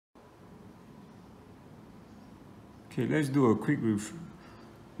Okay, let's do a quick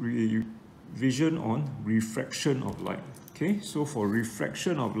revision on refraction of light. Okay, so for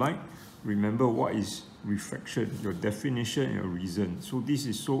refraction of light, remember what is refraction, your definition and your reason. So this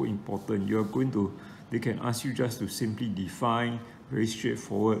is so important. You are going to, they can ask you just to simply define, very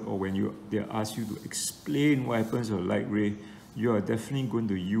straightforward, or when they ask you to explain what happens to a light ray, you are definitely going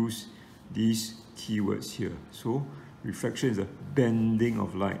to use these keywords here. So refraction is a bending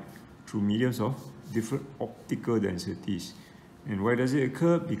of light through mediums of different optical densities. And why does it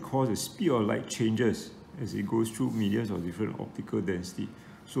occur? Because the speed of light changes as it goes through mediums of different optical density.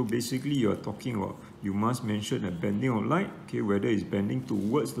 So basically you are talking about, you must mention a bending of light, okay, whether it's bending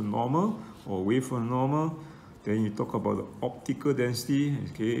towards the normal or away from normal. Then you talk about the optical density,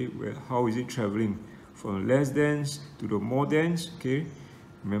 okay, how is it traveling from less dense to the more dense, okay.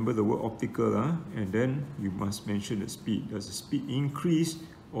 Remember the word optical, and then you must mention the speed. Does the speed increase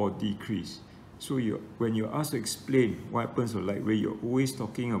or decrease? So when you're asked to explain what happens to light ray, you're always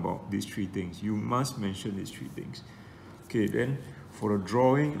talking about these three things. You must mention these three things. Okay, then for the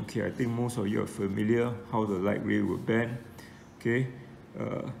drawing, okay, I think most of you are familiar how the light ray will bend. Okay,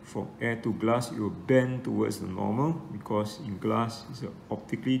 from air to glass, it will bend towards the normal because in glass it's an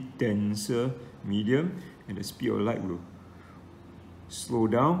optically denser medium and the speed of light will slow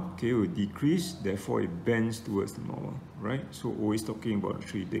down, okay, will decrease, therefore it bends towards the normal, right? So always talking about the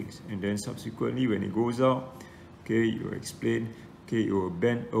three things. And then subsequently when it goes out, okay, you explain, okay, it will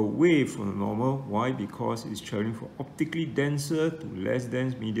bend away from the normal. Why? Because it's traveling from optically denser to less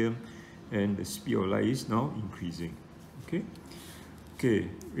dense medium and the speed of light is now increasing, okay? Okay,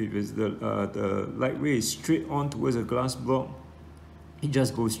 if it's the light ray is straight on towards a glass block, it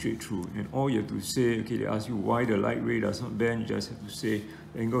just goes straight through, and all you have to say, okay, they ask you why the light ray does not bend, you just have to say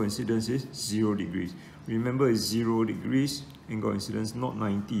the angle of incidence is 0 degrees. Remember, it's 0 degrees, angle of incidence, not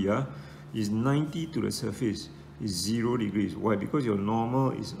 90, it's 90 to the surface, it's 0 degrees. Why? Because your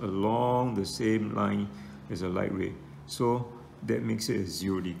normal is along the same line as a light ray, so that makes it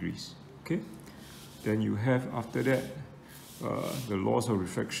 0 degrees, okay? Then you have, after that, the laws of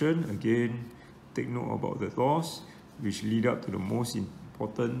refraction. Again, take note about the laws, which lead up to the most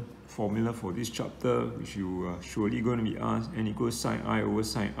important formula for this chapter, which you are surely going to be asked, n equals sine I over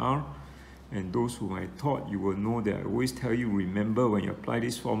sine R. And those whom I taught, you will know that I always tell you, remember when you apply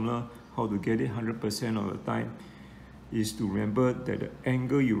this formula, how to get it 100% of the time, is to remember that the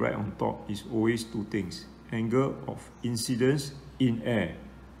angle you write on top is always two things. Angle of incidence in air,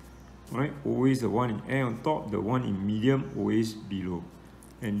 right? Always the one in air on top, the one in medium always below.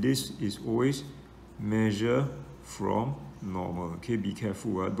 And this is always measure from normal, okay? Be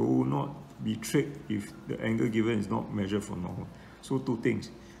careful, do not be tricked if the angle given is not measured from normal. So two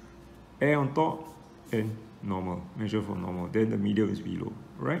things, air on top and normal, measure from normal, then the medium is below,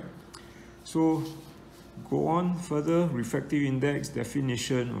 right? So go on further, refractive index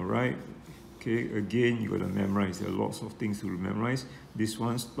definition, all right? Okay, again, you got to memorize. There are lots of things to memorize. This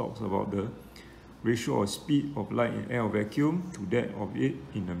one talks about the ratio of speed of light in air or vacuum to that of it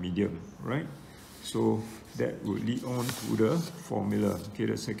in a medium, right? So that will lead on to the formula. Okay,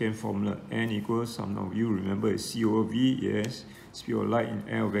 the second formula, n equals, some of you remember, is C over V. Yes, speed of light in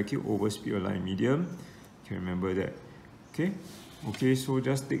air or vacuum over speed of light in medium. You can remember that. Okay, okay, so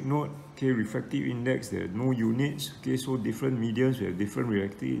just take note. Okay, refractive index, there are no units. Okay, so different mediums, we have different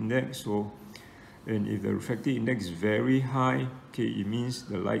refractive index. So, and if the refractive index is very high, okay, it means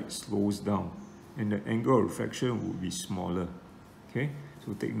the light slows down and the angle of refraction would be smaller. Okay,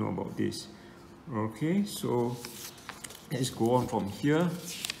 so take note about this. Okay, so let's go on from here,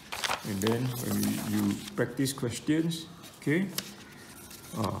 and then when you practice questions, okay,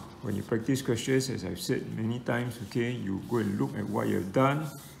 when you practice questions, as I've said many times, okay, you go and look at what you have done.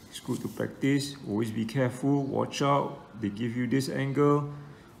 It's good to practice. Always be careful, watch out, they give you this angle,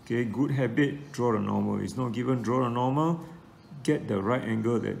 okay, good habit, draw the normal. It's not given, draw the normal, get the right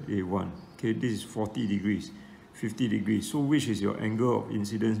angle that they want. Okay, this is 40 degrees, 50 degrees, so which is your angle of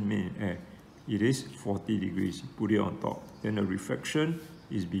incidence made in air? It is 40 degrees, put it on top, then the refraction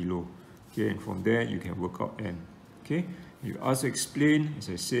is below, okay, and from there you can work out n. Okay, you ask to explain, as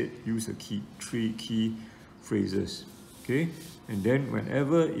I said, use the three key phrases, okay, and then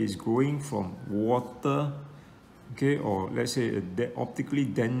whenever it's going from water, okay, or let's say optically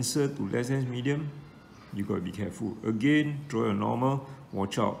denser to less dense medium, you got to be careful. Again, draw your normal,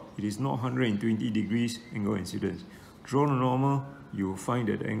 watch out, it is not 120 degrees angle incidence. Draw the normal, you will find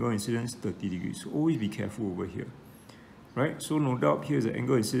that the angle incidence 30 degrees. So always be careful over here, right? So no doubt here's the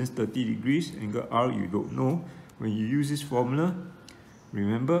angle incidence 30 degrees, angle R you don't know. When you use this formula,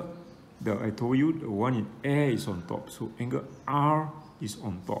 remember that I told you the one in air is on top, so angle R is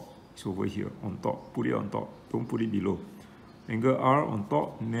on top. It's over here on top. Put it on top. Don't put it below. Angle R on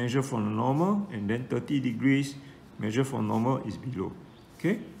top, measure from the normal, and then 30 degrees, measure from normal is below.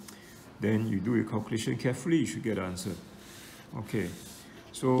 Okay? Then you do your calculation carefully, you should get the answer. Okay.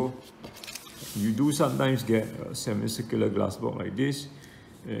 So you do sometimes get a semicircular glass block like this,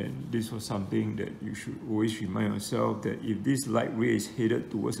 and this was something that you should always remind yourself that if this light ray is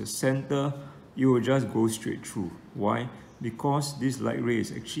headed towards the center, it will just go straight through. Why? Because this light ray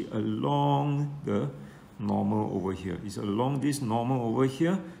is actually along the normal over here. It's along this normal over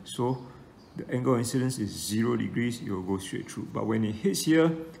here, so the angle of incidence is 0 degrees, it will go straight through. But when it hits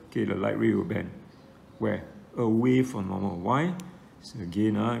here, okay, the light ray will bend. Where? Away from normal. Why? So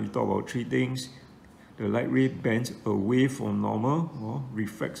again, we talk about three things. The light ray bends away from normal, or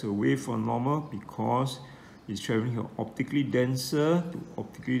refracts away from normal, because it's traveling from optically denser to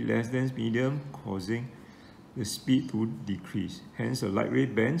optically less dense medium, causing the speed to decrease. Hence, the light ray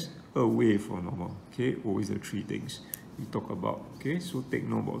bends away from normal. Okay, always the three things we talk about. Okay, so take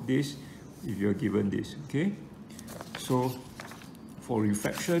note about this if you're given this. Okay, so for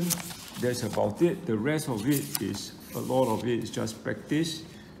refraction, that's about it. The rest of it is, a lot of it is just practice,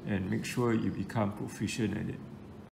 and make sure you become proficient at it.